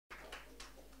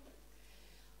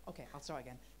start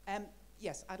again.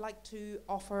 Yes, I'd like to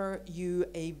offer you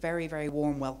a very, very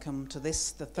warm welcome to this,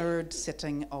 the third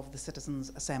sitting of the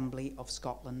Citizens' Assembly of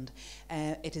Scotland.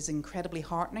 It is incredibly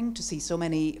heartening to see so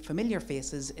many familiar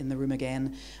faces in the room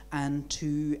again, and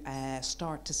to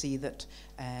start to see that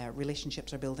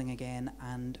relationships are building again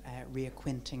and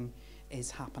reacquainting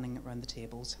is happening around the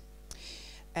tables.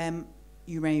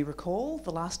 You may recall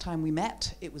the last time we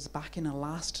met, it was back in the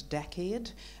last decade,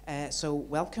 so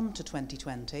welcome to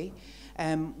 2020.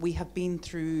 We have been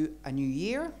through a new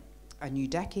year, a new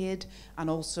decade, and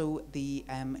also the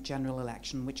general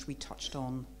election, which we touched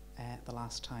on the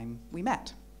last time we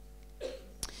met.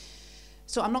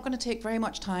 So I'm not going to take very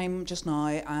much time just now.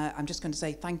 I'm just going to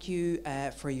say thank you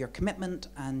for your commitment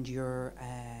and your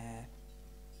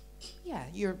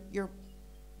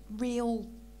real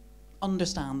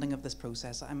understanding of this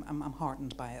process. I'm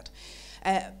heartened by it.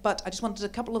 But I just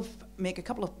wanted to make a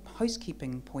couple of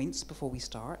housekeeping points before we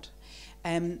start.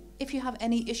 If you have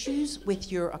any issues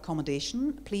with your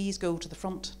accommodation, please go to the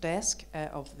front desk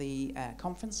of the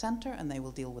conference centre and they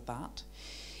will deal with that.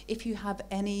 If you have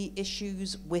any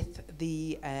issues with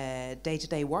the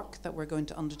day-to-day work that we're going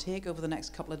to undertake over the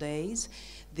next couple of days,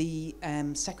 the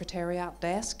Secretariat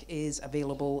desk is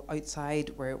available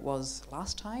outside where it was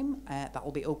last time. That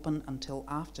will be open until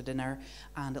after dinner,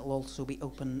 and it will also be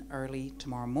open early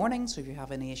tomorrow morning. So if you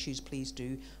have any issues, please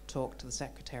do talk to the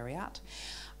Secretariat.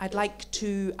 I'd like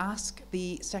to ask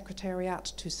the Secretariat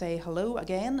to say hello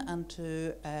again and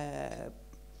to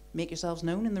make yourselves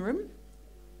known in the room.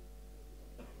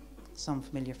 Some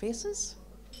familiar faces.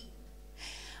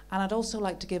 And I'd also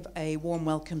like to give a warm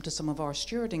welcome to some of our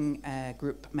stewarding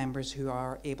group members who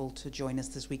are able to join us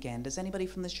this weekend. Is anybody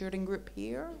from the stewarding group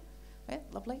here?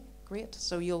 Lovely, great.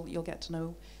 So you'll get to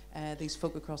know these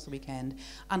folk across the weekend.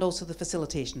 And also the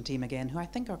facilitation team again, who I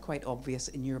think are quite obvious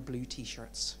in your blue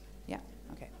t-shirts. Yeah,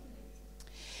 okay.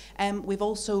 We've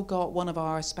also got one of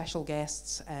our special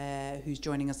guests who's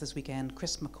joining us this weekend,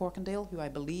 Chris McCorkindale, who I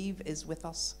believe is with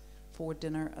us for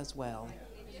dinner as well.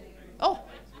 Oh,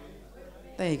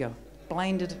 there you go.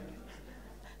 Blinded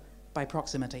by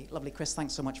proximity. Lovely, Chris,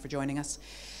 thanks so much for joining us.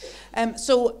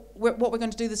 So what we're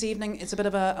going to do this evening, it's a bit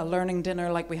of a learning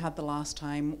dinner like we had the last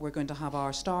time. We're going to have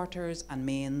our starters and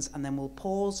mains, and then we'll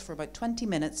pause for about 20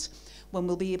 minutes when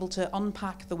we'll be able to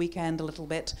unpack the weekend a little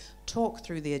bit, talk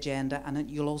through the agenda, and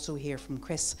you'll also hear from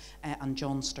Chris and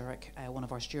John Sturrock, one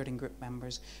of our stewarding group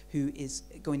members, who is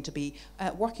going to be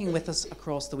working with us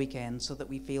across the weekend so that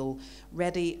we feel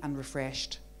ready and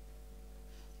refreshed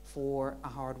for a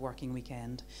hard-working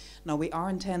weekend. Now, we are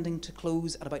intending to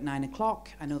close at about 9 o'clock.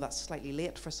 I know that's slightly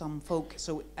late for some folk,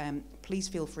 so please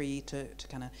feel free to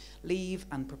kind of leave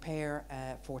and prepare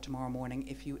for tomorrow morning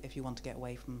if you want to get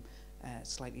away from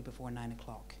slightly before 9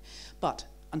 o'clock. But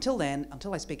until then,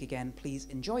 until I speak again, please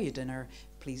enjoy your dinner,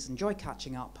 please enjoy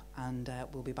catching up, and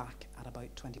we'll be back at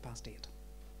about 8:20.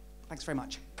 Thanks very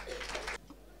much.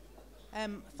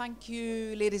 Thank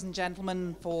you, ladies and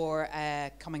gentlemen, for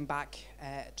coming back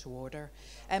to order.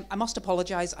 I must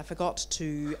apologise, I forgot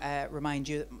to remind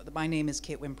you that my name is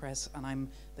Kate Wimpress and I'm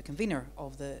the convener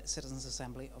of the Citizens'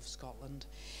 Assembly of Scotland.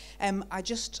 I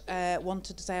just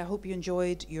wanted to say I hope you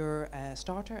enjoyed your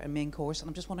starter and main course, and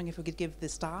I'm just wondering if we could give the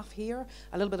staff here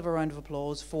a little bit of a round of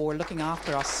applause for looking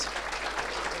after us.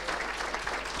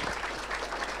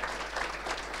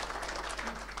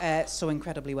 So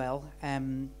incredibly well.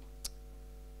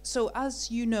 So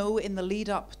as you know, in the lead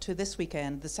up to this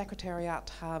weekend, the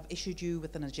Secretariat have issued you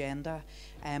with an agenda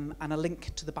and a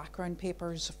link to the background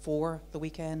papers for the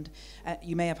weekend.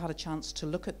 You may have had a chance to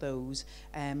look at those,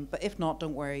 but if not,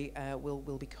 don't worry,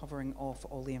 we'll be covering off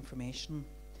all the information.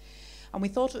 And we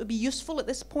thought it would be useful at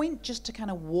this point just to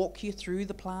kind of walk you through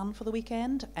the plan for the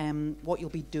weekend, what you'll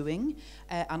be doing,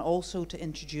 and also to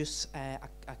introduce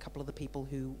a couple of the people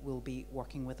who will be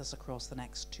working with us across the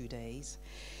next 2 days.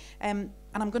 And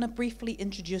I'm going to briefly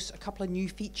introduce a couple of new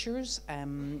features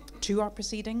to our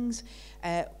proceedings,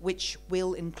 which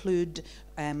will include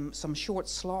some short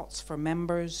slots for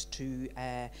members to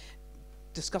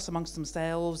discuss amongst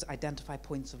themselves, identify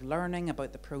points of learning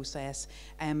about the process,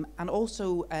 and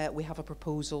also we have a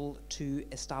proposal to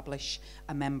establish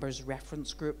a members'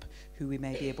 reference group who we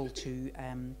may be able to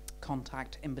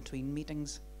contact in between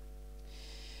meetings.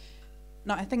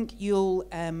 Now, I think you'll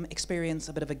experience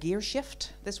a bit of a gear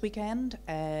shift this weekend.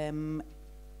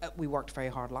 We worked very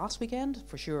hard last weekend,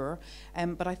 for sure,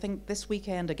 but I think this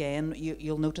weekend, again,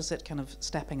 you'll notice it kind of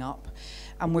stepping up,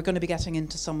 and we're going to be getting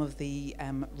into some of the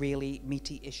really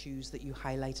meaty issues that you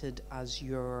highlighted as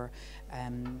your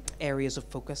areas of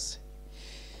focus.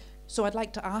 So I'd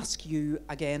like to ask you,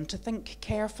 again, to think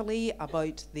carefully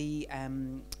about the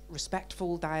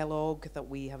respectful dialogue that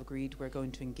we have agreed we're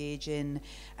going to engage in,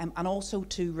 and also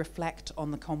to reflect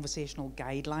on the conversational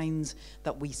guidelines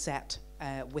that we set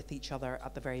with each other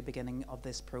at the very beginning of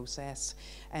this process.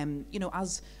 You know,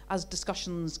 as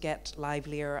discussions get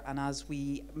livelier and as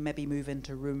we maybe move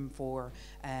into room for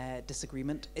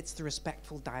disagreement, it's the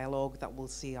respectful dialogue that will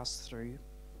see us through.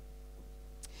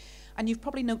 And you've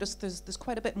probably noticed there's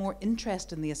quite a bit more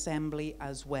interest in the Assembly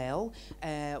as well.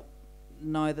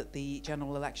 Now that the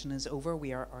general election is over,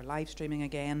 we are live streaming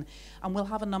again, and we'll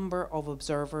have a number of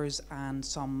observers and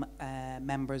some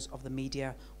members of the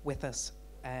media with us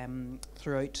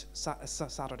throughout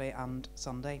Saturday and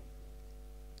Sunday.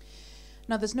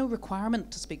 Now, there's no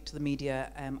requirement to speak to the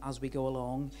media as we go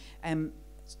along,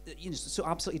 you know, so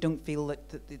absolutely don't feel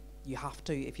that you have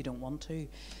to if you don't want to.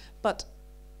 But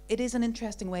it is an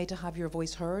interesting way to have your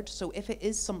voice heard, so if it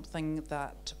is something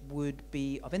that would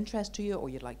be of interest to you or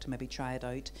you'd like to maybe try it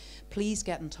out, please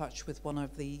get in touch with one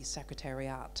of the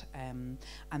Secretariat, and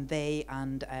they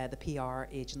and the PR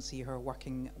agency who are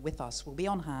working with us will be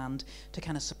on hand to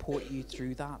kind of support you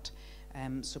through that.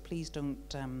 So please don't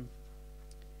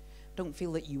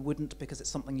feel that you wouldn't because it's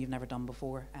something you've never done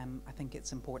before. I think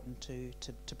it's important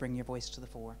to bring your voice to the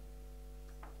fore.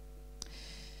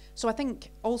 So I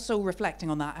think also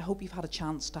reflecting on that, I hope you've had a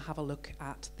chance to have a look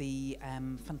at the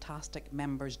fantastic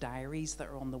members' diaries that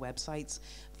are on the websites.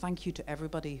 Thank you to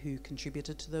everybody who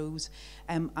contributed to those.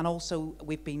 And also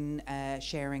we've been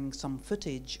sharing some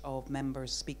footage of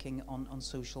members speaking on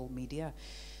social media.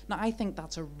 Now, I think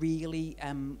that's a really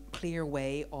clear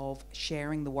way of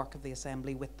sharing the work of the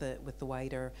Assembly with the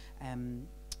wider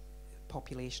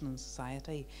population and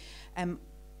society.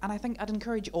 And I think I'd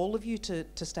encourage all of you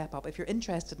to step up. If you're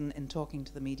interested in talking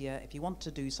to the media, if you want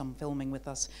to do some filming with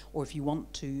us, or if you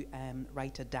want to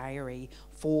write a diary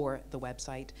for the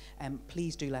website,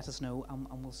 please do let us know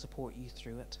and we'll support you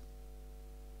through it.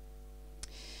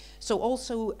 So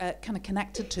also kind of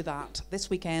connected to that, this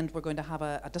weekend we're going to have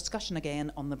a discussion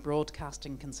again on the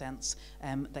broadcasting consents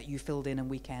that you filled in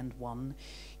weekend one.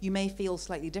 You may feel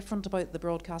slightly different about the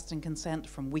broadcasting consent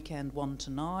from weekend one to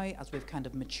now, as we've kind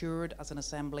of matured as an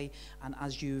Assembly and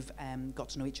as you've got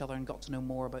to know each other and got to know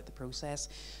more about the process.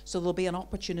 So there'll be an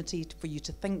opportunity for you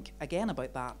to think again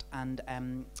about that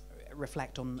and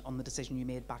reflect on the decision you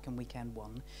made back in weekend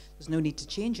one. There's no need to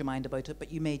change your mind about it,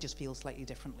 but you may just feel slightly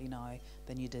differently now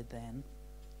than you did then.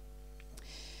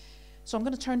 So I'm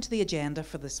going to turn to the agenda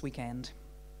for this weekend.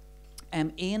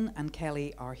 Ian and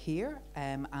Kelly are here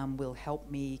and will help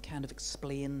me kind of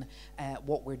explain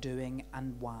what we're doing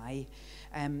and why.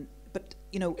 But,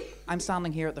 you know, I'm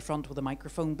standing here at the front with a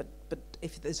microphone, but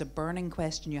if there's a burning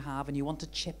question you have and you want to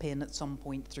chip in at some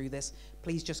point through this,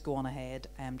 please just go on ahead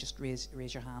and just raise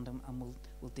your hand and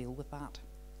we'll deal with that.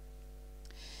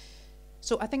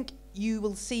 So I think you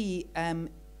will see,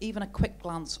 even a quick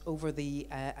glance over the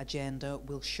agenda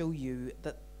will show you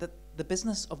that the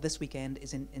business of this weekend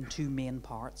is in two main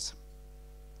parts.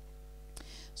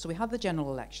 So we have the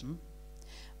general election,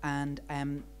 and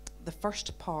the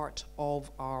first part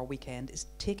of our weekend is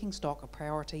taking stock of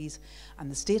priorities and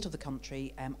the state of the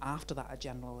country after that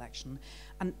general election,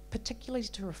 and particularly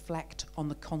to reflect on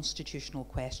the constitutional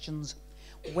questions,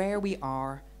 where we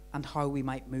are and how we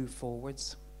might move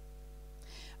forwards.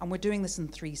 And we're doing this in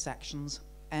three sections.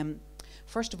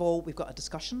 First of all, we've got a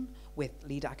discussion with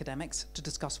lead academics to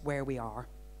discuss where we are.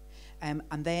 And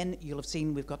then you'll have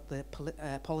seen we've got the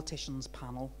politicians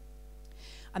panel.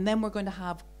 And then we're going to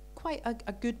have quite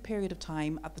a good period of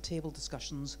time at the table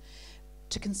discussions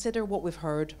to consider what we've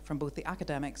heard from both the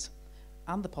academics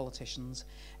and the politicians,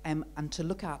 and to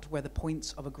look at where the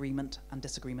points of agreement and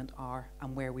disagreement are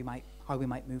and how we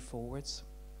might move forwards.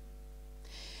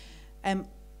 And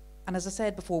as I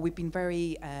said before, we've been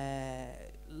very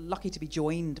lucky to be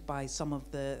joined by some of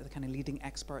the kind of leading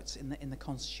experts in the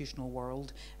constitutional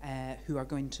world who are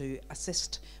going to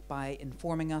assist by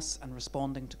informing us and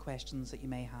responding to questions that you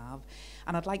may have.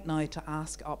 And I'd like now to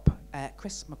ask up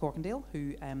Chris McCorkindale,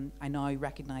 who I now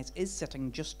recognise is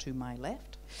sitting just to my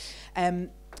left,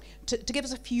 to give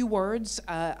us a few words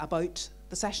about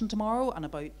the session tomorrow and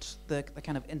about the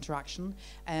kind of interaction.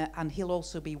 And he'll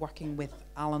also be working with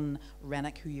Alan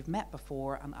Rennick, who you've met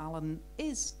before, and Alan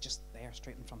is just there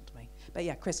straight in front of me. But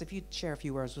yeah, Chris, if you'd share a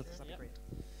few words with us, that'd be great.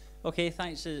 Okay,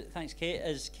 thanks Kate.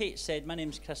 As Kate said, my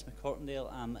name's Chris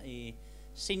McCorkindale. I'm a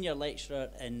senior lecturer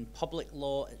in public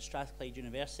law at Strathclyde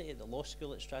University, the law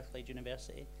school at Strathclyde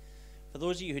University. For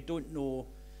those of you who don't know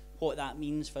what that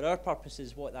means, for our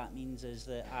purposes, what that means is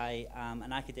that I am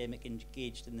an academic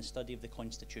engaged in the study of the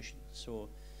Constitution. So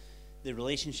the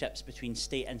relationships between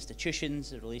state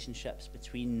institutions, the relationships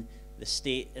between the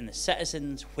state and the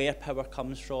citizens, where power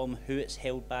comes from, who it's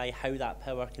held by, how that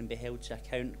power can be held to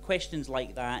account, questions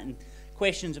like that, and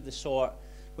questions of the sort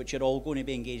which you're all going to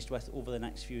be engaged with over the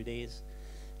next few days.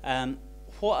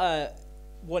 What I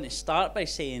want to start by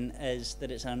saying is that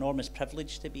it's an enormous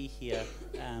privilege to be here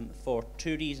for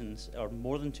two reasons, or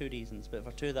more than two reasons, but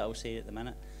for two that I'll say at the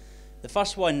minute. The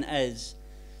first one is,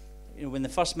 when the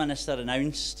First Minister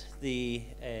announced the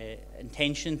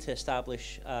intention to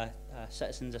establish a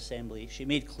Citizens' Assembly, she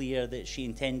made clear that she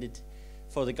intended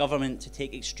for the government to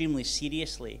take extremely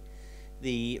seriously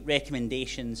the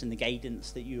recommendations and the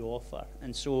guidance that you offer.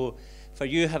 And so for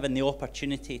you having the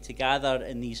opportunity to gather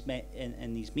in these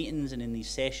meetings and in these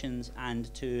sessions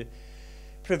and to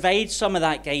provide some of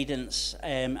that guidance,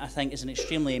 I think is an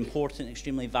extremely important,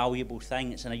 extremely valuable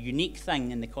thing. It's a unique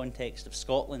thing in the context of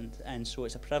Scotland, and so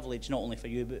it's a privilege not only for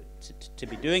you but to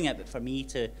be doing it, but for me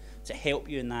to help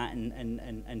you in that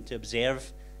and to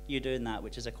observe you doing that,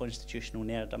 which is a constitutional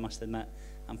nerd, I must admit,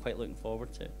 I'm quite looking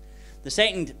forward to. The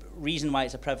second reason why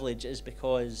it's a privilege is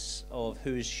because of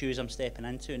whose shoes I'm stepping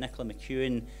into. Nicola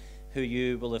McEwen, who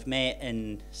you will have met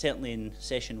certainly in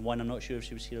session one, I'm not sure if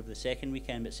she was here over the second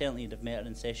weekend, but certainly you'd have met her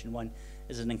in session one,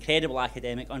 is an incredible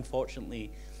academic.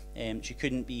 Unfortunately, she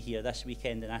couldn't be here this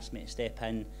weekend and asked me to step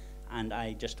in, and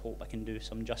I just hope I can do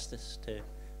some justice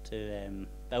to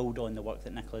build on the work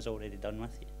that Nicola's already done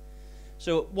with you.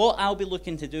 So what I'll be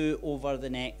looking to do over the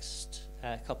next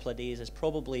couple of days is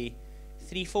probably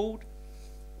threefold.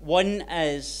 One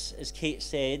is, as Kate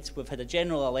said, we've had a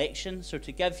general election, so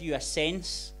to give you a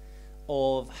sense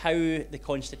of how the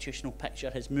constitutional picture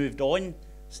has moved on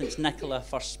since Nicola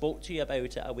first spoke to you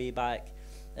about it a way back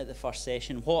at the first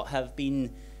session, what have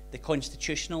been the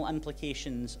constitutional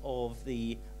implications of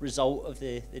the result of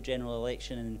the general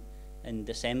election in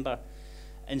December.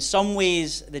 In some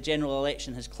ways, the general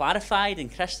election has clarified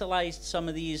and crystallised some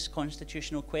of these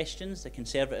constitutional questions. The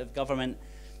Conservative government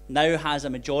now has a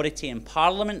majority in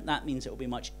Parliament. That means it will be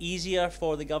much easier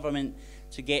for the government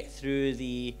to get through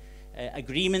the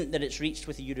agreement that it's reached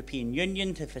with the European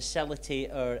Union to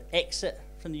facilitate our exit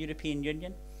from the European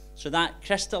Union. So that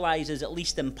crystallises, at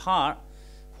least in part,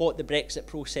 what the Brexit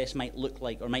process might look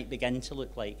like or might begin to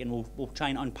look like, and we'll try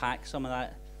and unpack some of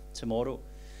that tomorrow.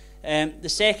 The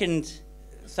second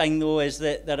thing, though, is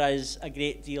that there is a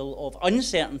great deal of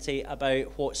uncertainty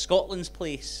about what Scotland's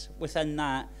place within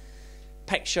that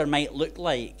picture might look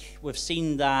like. We've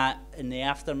seen that in the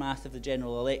aftermath of the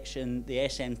general election, the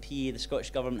SNP, the Scottish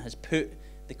Government, has put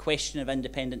the question of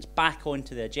independence back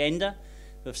onto the agenda.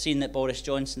 We've seen that Boris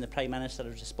Johnson, the Prime Minister,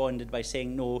 has responded by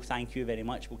saying, no, thank you very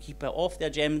much, we'll keep it off the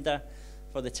agenda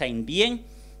for the time being.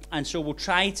 And so we'll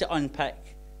try to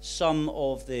unpick some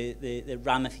of the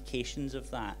ramifications of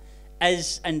that.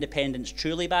 Is independence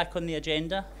truly back on the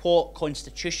agenda? What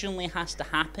constitutionally has to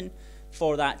happen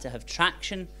for that to have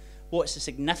traction? What's the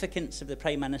significance of the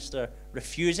Prime Minister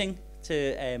refusing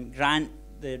to grant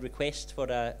the request for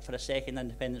a second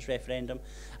independence referendum?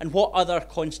 And what other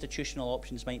constitutional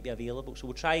options might be available? So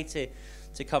we'll try to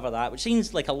cover that, which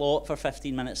seems like a lot for a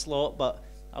 15-minute slot, but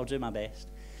I'll do my best.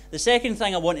 The second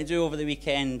thing I want to do over the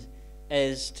weekend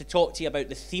is to talk to you about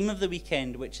the theme of the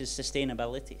weekend, which is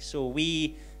sustainability. So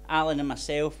we, Alan and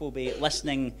myself, will be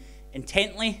listening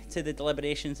intently to the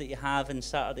deliberations that you have on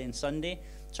Saturday and Sunday,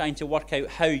 trying to work out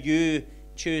how you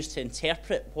choose to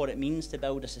interpret what it means to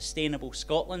build a sustainable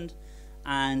Scotland,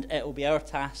 and it will be our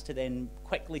task to then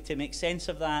quickly to make sense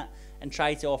of that and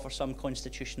try to offer some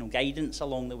constitutional guidance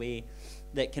along the way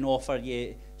that can offer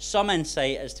you some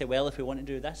insight as to, well, if we want to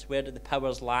do this, where do the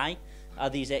powers lie? Are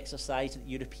these exercised at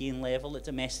the European level, at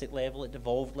domestic level, at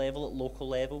devolved level, at local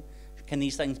level? Can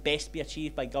these things best be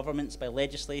achieved by governments, by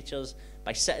legislatures,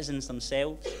 by citizens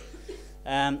themselves?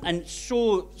 And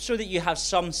so that you have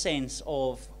some sense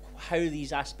of how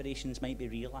these aspirations might be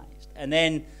realised. And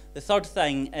then the third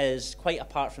thing is, quite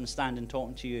apart from standing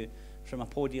talking to you from a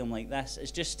podium like this,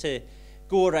 is just to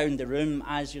go around the room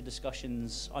as your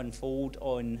discussions unfold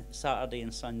on Saturday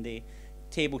and Sunday,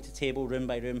 table to table, room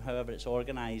by room, however it's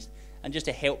organised, and just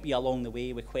to help you along the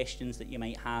way with questions that you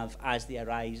might have as they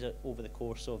arise over the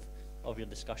course of your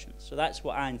discussions. So that's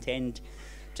what I intend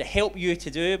to help you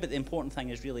to do, but the important thing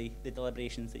is really the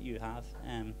deliberations that you have.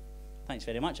 Thanks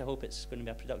very much. I hope it's going to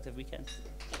be a productive weekend.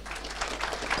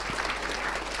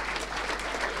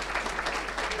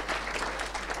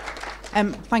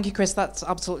 Thank you, Chris. That's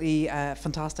absolutely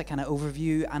fantastic kind of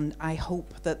overview, and I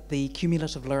hope that the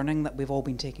cumulative learning that we've all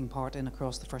been taking part in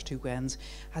across the first two weekends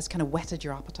has kind of whetted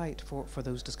your appetite for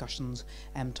those discussions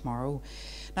tomorrow.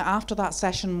 Now, after that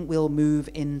session, we'll move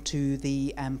into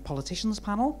the politicians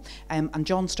panel, and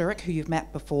John Sturrock, who you've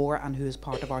met before and who is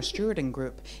part of our stewarding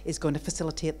group, is going to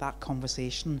facilitate that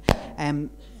conversation.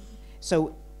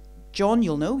 So, John,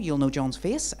 you'll know John's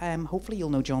face. Hopefully you'll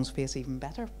know John's face even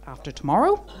better after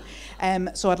tomorrow.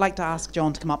 So I'd like to ask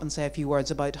John to come up and say a few words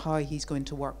about how he's going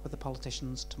to work with the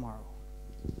politicians tomorrow.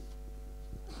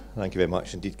 Thank you very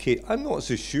much indeed, Kate. I'm not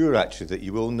so sure actually that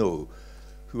you will know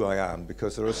who I am,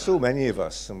 because there are so many of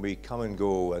us and we come and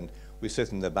go and we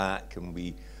sit in the back and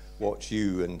we watch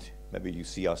you and maybe you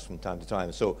see us from time to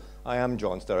time. So I am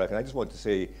John Sturrock, and I just want to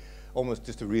say, almost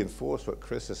just to reinforce what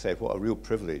Chris has said, what a real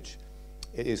privilege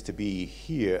it is to be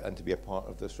here and to be a part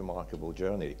of this remarkable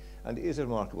journey. And it is a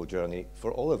remarkable journey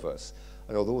for all of us.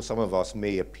 And although some of us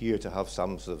may appear to have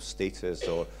some sort of status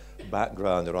or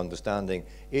background or understanding,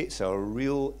 it's a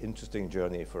real interesting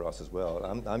journey for us as well.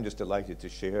 I'm just delighted to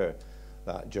share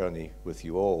that journey with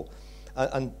you all.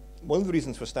 And one of the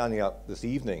reasons for standing up this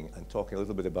evening and talking a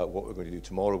little bit about what we're going to do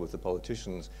tomorrow with the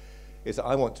politicians is that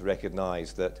I want to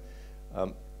recognize that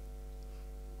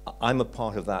I'm a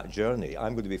part of that journey.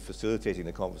 I'm going to be facilitating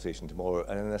the conversation tomorrow,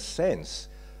 and in a sense,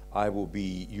 I will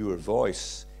be your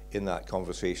voice in that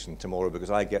conversation tomorrow,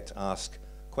 because I get to ask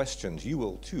questions. You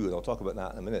will too, and I'll talk about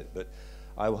that in a minute, but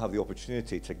I will have the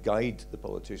opportunity to guide the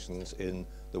politicians in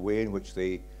the way in which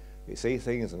they say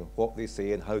things and what they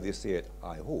say and how they say it,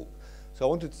 I hope. So I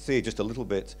wanted to say just a little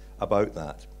bit about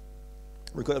that.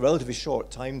 We've got a relatively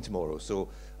short time tomorrow, so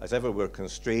as ever we're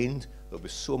constrained. There'll be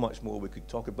so much more we could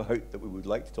talk about that we would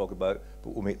like to talk about, but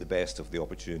we'll make the best of the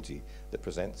opportunity that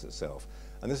presents itself.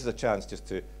 And this is a chance just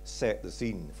to set the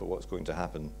scene for what's going to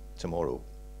happen tomorrow.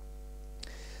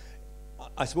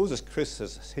 I suppose, as Chris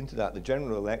has hinted at, the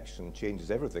general election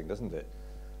changes everything, doesn't it?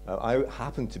 I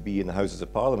happened to be in the Houses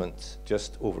of Parliament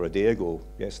just over a day ago,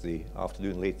 yesterday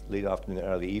afternoon, late afternoon,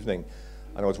 early evening,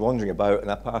 and I was wandering about and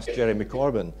I passed Jeremy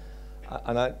Corbyn,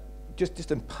 and I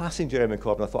just in passing Jeremy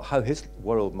Corbyn, I thought how his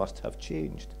world must have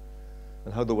changed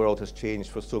and how the world has changed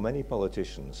for so many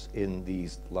politicians in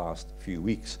these last few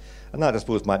weeks. And that, I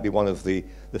suppose, might be one of the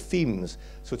themes.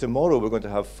 So tomorrow we're going to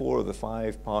have 4 of the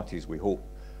 5 parties, we hope,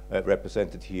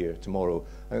 represented here tomorrow.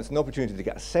 And it's an opportunity to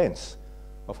get a sense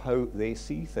of how they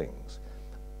see things.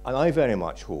 And I very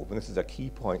much hope, and this is a key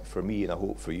point for me and I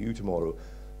hope for you tomorrow,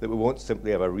 that we won't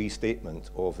simply have a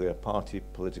restatement of their party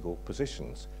political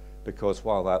positions, because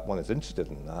while that one is interested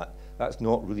in that, that's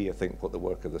not really, I think, what the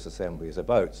work of this assembly is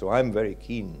about. So I'm very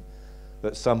keen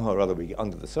that somehow or other we get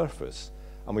under the surface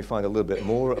and we find a little bit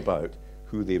more about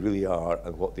who they really are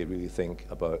and what they really think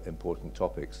about important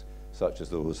topics, such as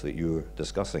those that you're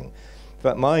discussing. In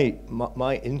fact,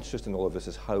 my interest in all of this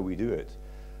is how we do it.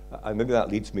 And maybe that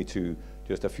leads me to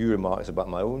just a few remarks about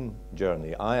my own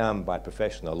journey. I am, by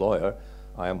profession, a lawyer.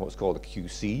 I am what's called a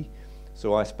QC.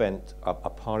 So I spent a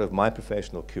part of my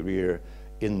professional career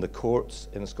in the courts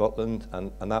in Scotland,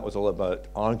 and that was all about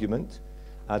argument,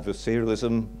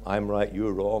 adversarialism, I'm right,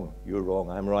 you're wrong,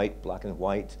 I'm right, black and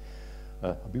white.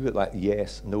 A bit like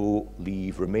yes, no,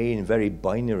 leave, remain, very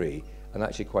binary and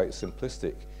actually quite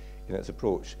simplistic in its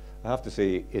approach. I have to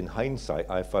say, in hindsight,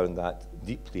 I found that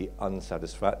deeply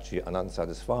unsatisfactory and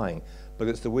unsatisfying, but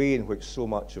it's the way in which so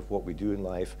much of what we do in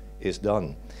life is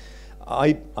done.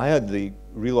 I had the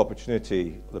real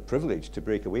opportunity, the privilege to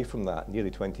break away from that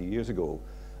nearly 20 years ago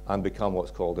and become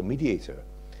what's called a mediator.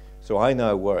 So I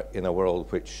now work in a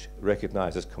world which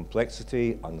recognizes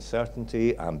complexity,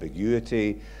 uncertainty,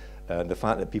 ambiguity, the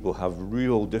fact that people have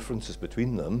real differences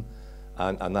between them,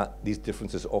 and that these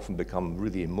differences often become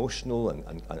really emotional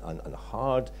and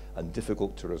hard and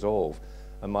difficult to resolve.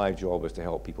 And my job is to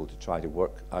help people to try to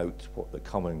work out what the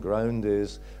common ground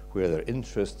is, where their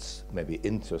interests maybe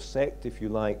intersect, if you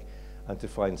like, and to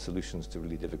find solutions to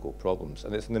really difficult problems.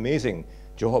 And it's an amazing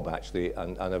job, actually,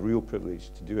 and a real privilege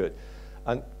to do it.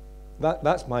 And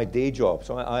that's my day job.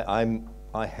 So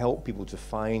I help people to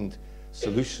find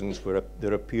solutions where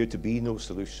there appear to be no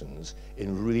solutions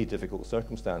in really difficult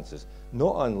circumstances,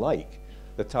 not unlike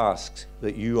the tasks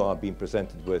that you are being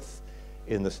presented with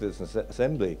in the Citizens'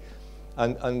 Assembly.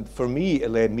 And for me,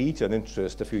 it led me to an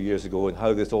interest a few years ago in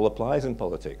how this all applies in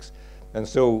politics. And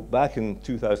so back in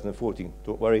 2014,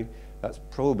 don't worry, that's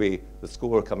probably the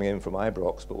score coming in from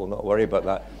Ibrox, but we'll not worry about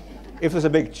that. If there's a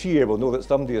big cheer, we'll know that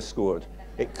somebody has scored.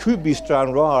 It could be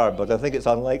Stranraer, but I think it's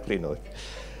unlikely, no.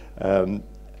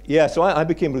 Yeah, so I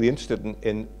became really interested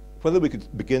in whether we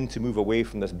could begin to move away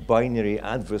from this binary,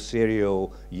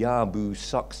 adversarial, yeah, boo,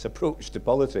 sucks approach to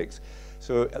politics.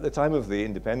 So at the time of the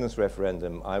independence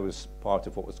referendum, I was part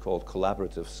of what was called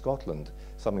Collaborative Scotland,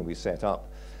 something we set up.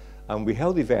 And we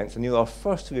held events, and our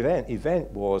first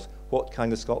event was, what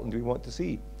kind of Scotland do we want to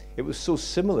see? It was so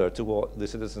similar to what the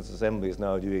Citizens' Assembly is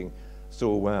now doing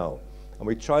so well. And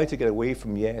we tried to get away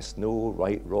from yes, no,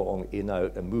 right, wrong, in,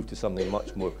 out, and move to something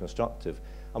much more constructive.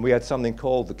 And we had something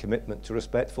called the commitment to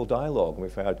respectful dialogue. And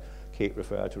we've heard Kate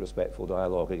refer to respectful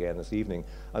dialogue again this evening.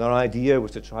 And our idea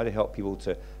was to try to help people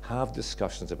to have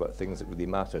discussions about things that really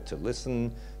matter, to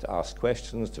listen, to ask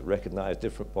questions, to recognize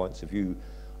different points of view,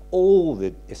 all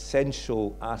the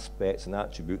essential aspects and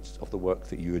attributes of the work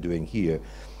that you are doing here.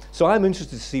 So I'm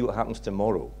interested to see what happens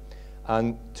tomorrow,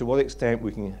 and to what extent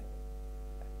we can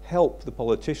help the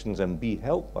politicians and be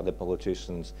helped by the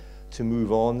politicians to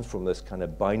move on from this kind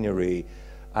of binary,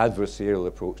 adversarial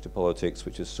approach to politics,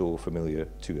 which is so familiar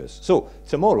to us. So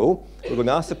tomorrow, we're going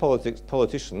to ask the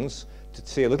politicians to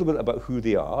say a little bit about who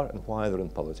they are and why they're in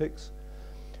politics.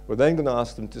 We're then going to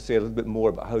ask them to say a little bit more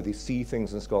about how they see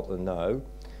things in Scotland now,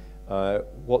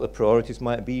 what the priorities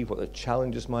might be, what the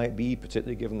challenges might be,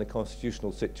 particularly given the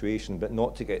constitutional situation, but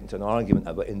not to get into an argument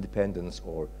about independence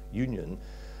or union,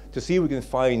 to see if we can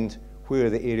find where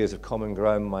the areas of common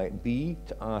ground might be,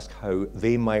 to ask how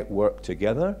they might work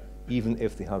together, even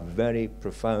if they have very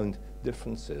profound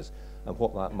differences, and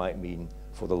what that might mean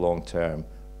for the long term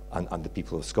and the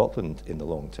people of Scotland in the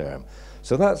long term.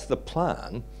 So that's the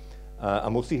plan,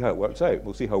 and we'll see how it works out.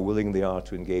 We'll see how willing they are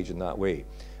to engage in that way.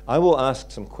 I will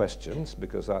ask some questions,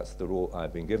 because that's the role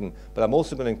I've been given, but I'm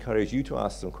also going to encourage you to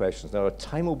ask some questions. Now, our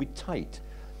time will be tight,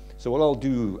 so what I'll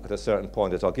do at a certain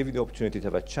point is I'll give you the opportunity to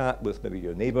have a chat with maybe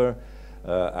your neighbour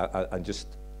and just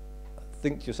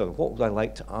think to yourself, what would I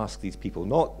like to ask these people?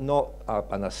 Not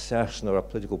an assertion or a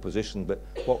political position, but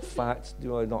what facts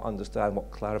do I not understand?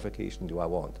 What clarification do I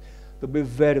want? There'll be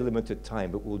very limited time,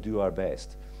 but we'll do our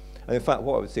best. And in fact,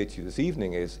 what I would say to you this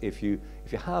evening is, if you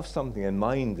have something in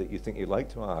mind that you think you'd like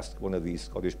to ask one of these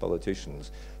Scottish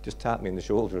politicians, just tap me in the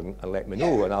shoulder and let me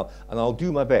know, and I'll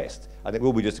do my best. And it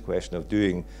will be just a question of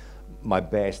doing my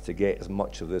best to get as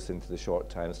much of this into the short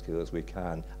time scale as we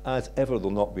can. As ever,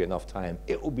 there'll not be enough time.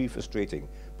 It will be frustrating,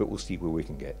 but we'll see where we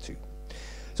can get to.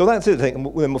 So that's it, I think. And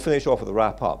then we'll finish off with a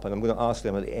wrap up, and I'm going to ask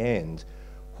them at the end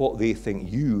what they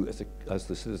think you, as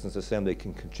the Citizens' Assembly,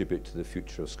 can contribute to the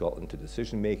future of Scotland, to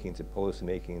decision making, to policy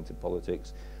making, to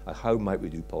politics, and how might we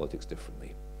do politics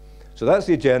differently. So that's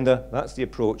the agenda, that's the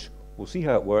approach. We'll see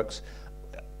how it works.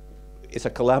 It's a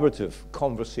collaborative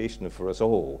conversation for us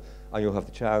all, and you'll have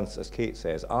the chance, as Kate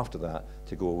says, after that,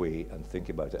 to go away and think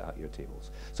about it at your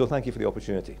tables. So thank you for the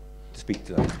opportunity to speak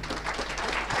tonight.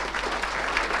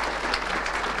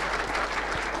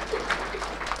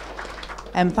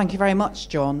 Thank you very much,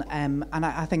 John. And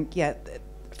I think, yeah,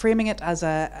 framing it as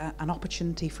an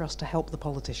opportunity for us to help the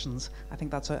politicians, I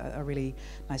think that's a really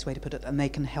nice way to put it, and they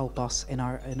can help us in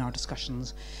our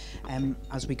discussions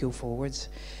as we go forwards.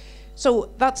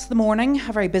 So that's the morning,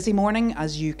 a very busy morning,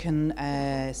 as you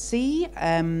can see.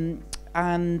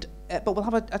 But we'll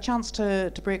have a chance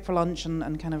to break for lunch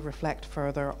and kind of reflect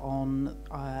further on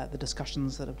the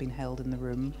discussions that have been held in the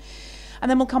room. And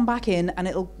then we'll come back in,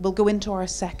 and we'll go into our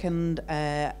second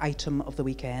item of the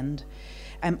weekend,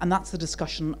 and that's the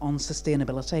discussion on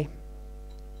sustainability.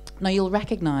 Now, you'll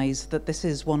recognise that this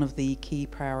is one of the key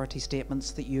priority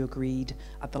statements that you agreed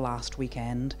at the last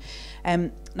weekend.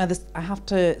 Now, I have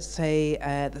to say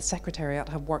the Secretariat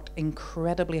have worked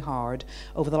incredibly hard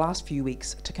over the last few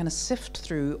weeks to kind of sift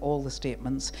through all the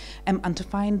statements and to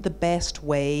find the best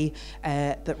way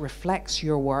that reflects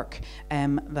your work,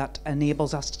 that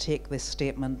enables us to take this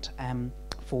statement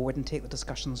forward and take the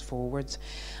discussions forwards.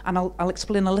 And I'll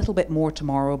explain a little bit more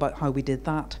tomorrow about how we did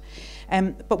that.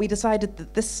 But we decided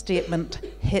that this statement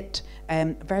hit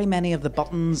very many of the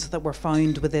buttons that were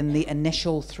found within the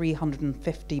initial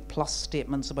 350 plus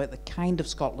statements about the kind of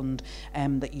Scotland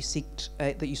that you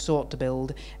sought to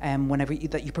build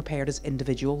that you prepared as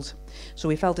individuals. So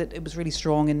we felt it was really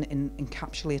strong in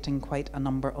encapsulating quite a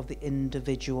number of the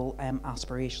individual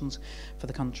aspirations for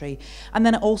the country. And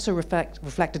then it also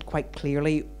reflected quite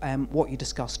clearly what you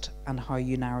discussed and how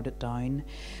you narrowed it down.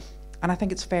 And I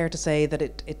think it's fair to say that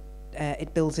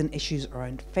it builds in issues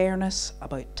around fairness,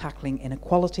 about tackling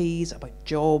inequalities, about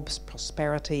jobs,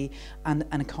 prosperity, and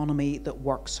an economy that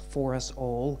works for us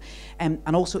all, and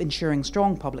also ensuring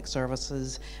strong public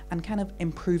services and kind of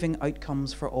improving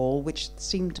outcomes for all, which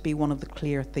seemed to be one of the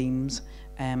clear themes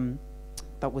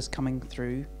that was coming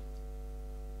through.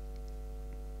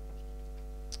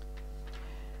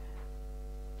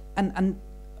 And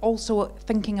also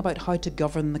thinking about how to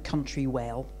govern the country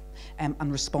well,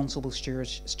 and responsible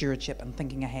stewardship, and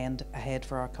thinking ahead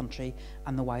for our country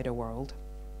and the wider world.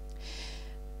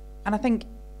 And I think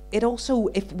it also,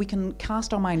 if we can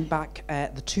cast our mind back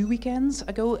the 2 weekends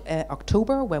ago,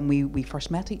 October, when we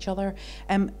first met each other,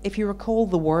 if you recall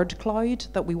the word cloud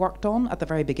that we worked on at the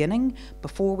very beginning,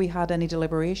 before we had any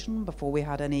deliberation, before we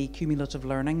had any cumulative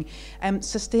learning,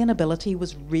 sustainability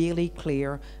was really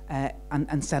clear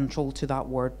and central to that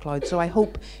word cloud. So I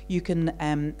hope you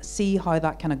can see how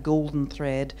that kind of golden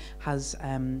thread has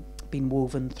been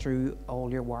woven through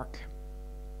all your work.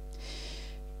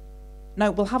 Now,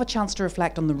 we'll have a chance to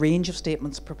reflect on the range of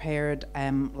statements prepared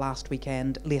last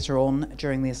weekend, later on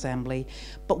during the Assembly,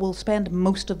 but we'll spend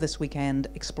most of this weekend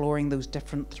exploring those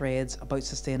different threads about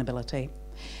sustainability.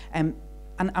 And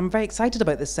I'm very excited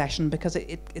about this session because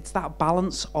it's that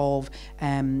balance of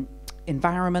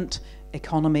environment,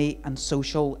 economy and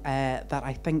social that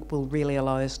I think will really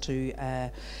allow us to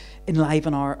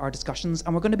enliven our discussions.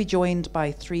 And we're going to be joined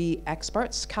by 3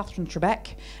 experts, Catherine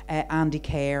Trebeck, Andy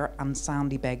Kerr and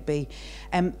Sandy Begbie.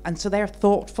 And so they're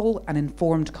thoughtful and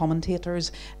informed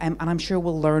commentators, and I'm sure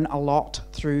we'll learn a lot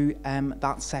through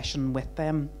that session with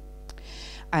them.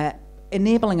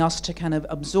 Enabling us to kind of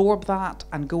absorb that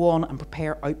and go on and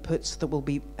prepare outputs that will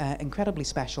be incredibly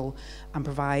special and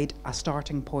provide a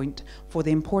starting point for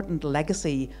the important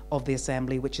legacy of the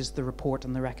Assembly, which is the report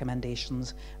and the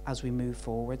recommendations as we move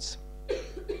forwards.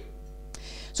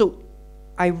 So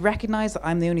I recognise that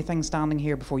I'm the only thing standing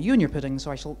here before you and your pudding,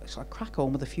 so I shall crack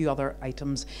on with a few other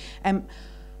items.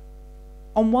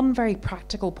 On one very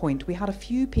practical point, we had a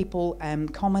few people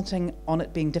commenting on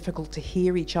it being difficult to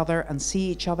hear each other and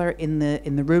see each other in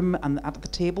the room and at the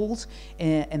tables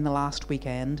in the last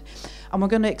weekend. And we're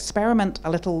going to experiment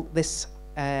a little this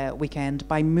weekend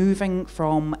by moving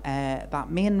from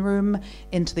that main room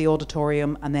into the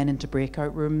auditorium and then into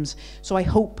breakout rooms. So I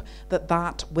hope that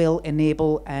that will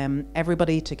enable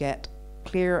everybody to get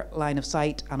clear line of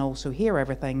sight and also hear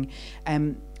everything.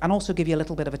 And also give you a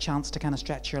little bit of a chance to kind of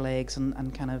stretch your legs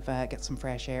and kind of get some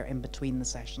fresh air in between the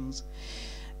sessions.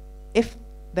 If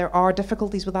there are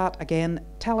difficulties with that, again,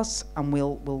 tell us and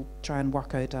we'll try and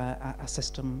work out a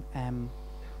system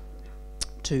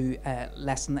to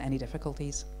lessen any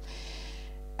difficulties.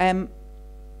 And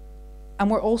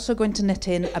we're also going to knit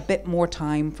in a bit more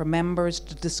time for members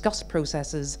to discuss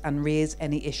processes and raise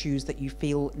any issues that you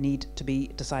feel need to be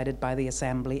decided by the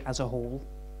Assembly as a whole.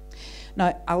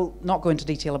 Now, I'll not go into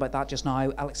detail about that just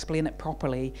now, I'll explain it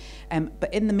properly,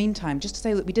 but in the meantime, just to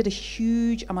say that we did a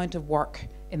huge amount of work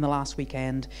in the last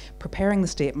weekend preparing the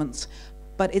statements,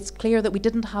 but it's clear that we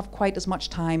didn't have quite as much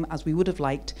time as we would have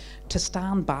liked to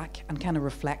stand back and kind of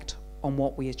reflect on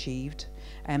what we achieved.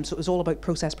 So it was all about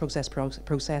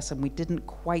process, and we didn't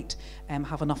quite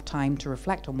have enough time to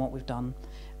reflect on what we've done.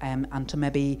 And to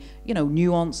maybe,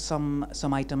 nuance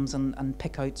some items and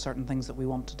pick out certain things that we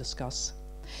want to discuss.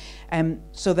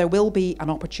 So there will be an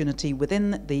opportunity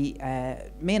within the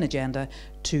main agenda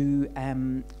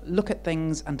to look at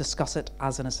things and discuss it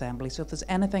as an Assembly. So if there's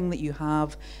anything that you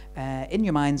have in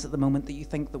your minds at the moment that you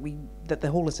think that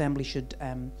the whole Assembly should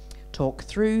talk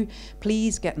through,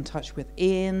 please get in touch with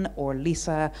Ian or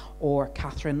Lisa or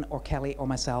Catherine or Kelly or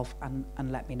myself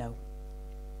and let me know.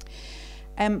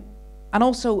 And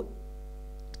also,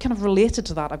 kind of related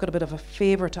to that, I've got a bit of a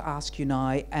favour to ask you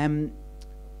now.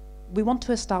 We want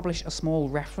to establish a small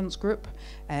reference group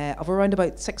of around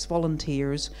about 6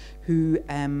 volunteers who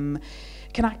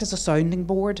can act as a sounding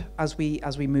board as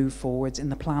we move forwards in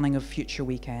the planning of future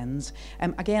weekends.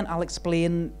 Again, I'll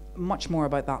explain much more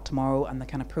about that tomorrow and the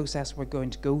kind of process we're going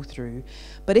to go through.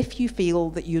 But if you feel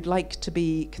that you'd like to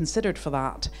be considered for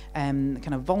that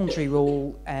kind of voluntary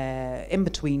role in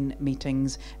between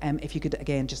meetings, if you could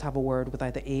again just have a word with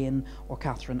either Ian or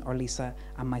Catherine or Lisa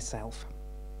and myself.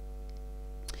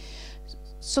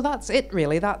 So that's it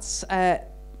really. That's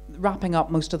wrapping up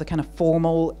most of the kind of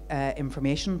formal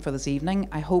information for this evening.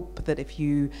 I hope that if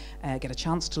you get a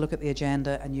chance to look at the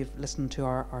agenda and you've listened to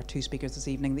our 2 speakers this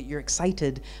evening, that you're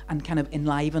excited and kind of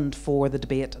enlivened for the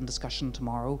debate and discussion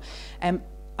tomorrow.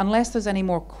 Unless there's any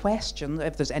more questions,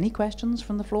 if there's any questions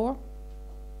from the floor?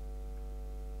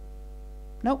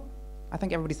 No? I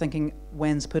think everybody's thinking,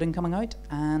 when's pudding coming out?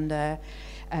 And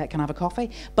can I have a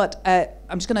coffee? But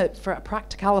I'm just going to, for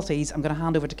practicalities, I'm going to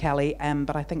hand over to Kelly,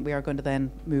 but I think we are going to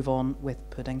then move on with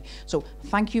pudding. So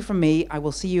thank you from me. I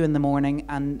will see you in the morning,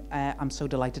 and I'm so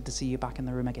delighted to see you back in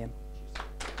the room again.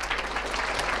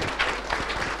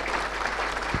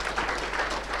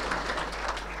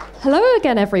 Hello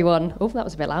again, everyone. Oh, that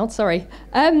was a bit loud, sorry.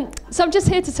 So I'm just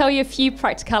here to tell you a few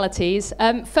practicalities.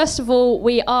 First of all,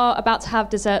 we are about to have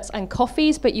desserts and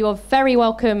coffees, but you are very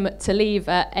welcome to leave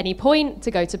at any point,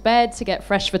 to go to bed, to get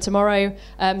fresh for tomorrow.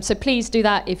 So please do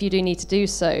that if you do need to do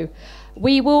so.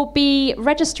 We will be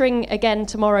registering again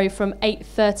tomorrow from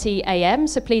 8:30 a.m.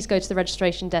 So please go to the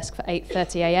registration desk for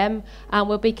 8:30 a.m. And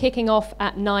we'll be kicking off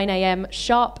at 9 a.m.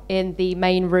 sharp in the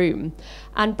main room.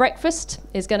 And breakfast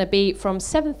is going to be from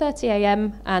 7:30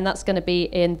 a.m. and that's going to be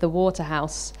in the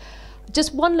Waterhouse.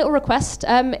 Just one little request.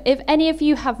 If any of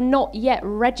you have not yet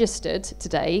registered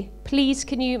today, please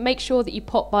can you make sure that you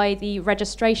pop by the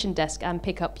registration desk and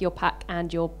pick up your pack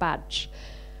and your badge.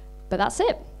 But that's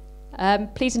it.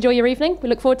 Please enjoy your evening. We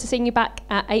look forward to seeing you back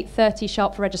at 8:30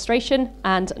 sharp for registration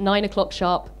and 9 o'clock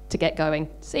sharp to get going.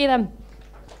 See you then.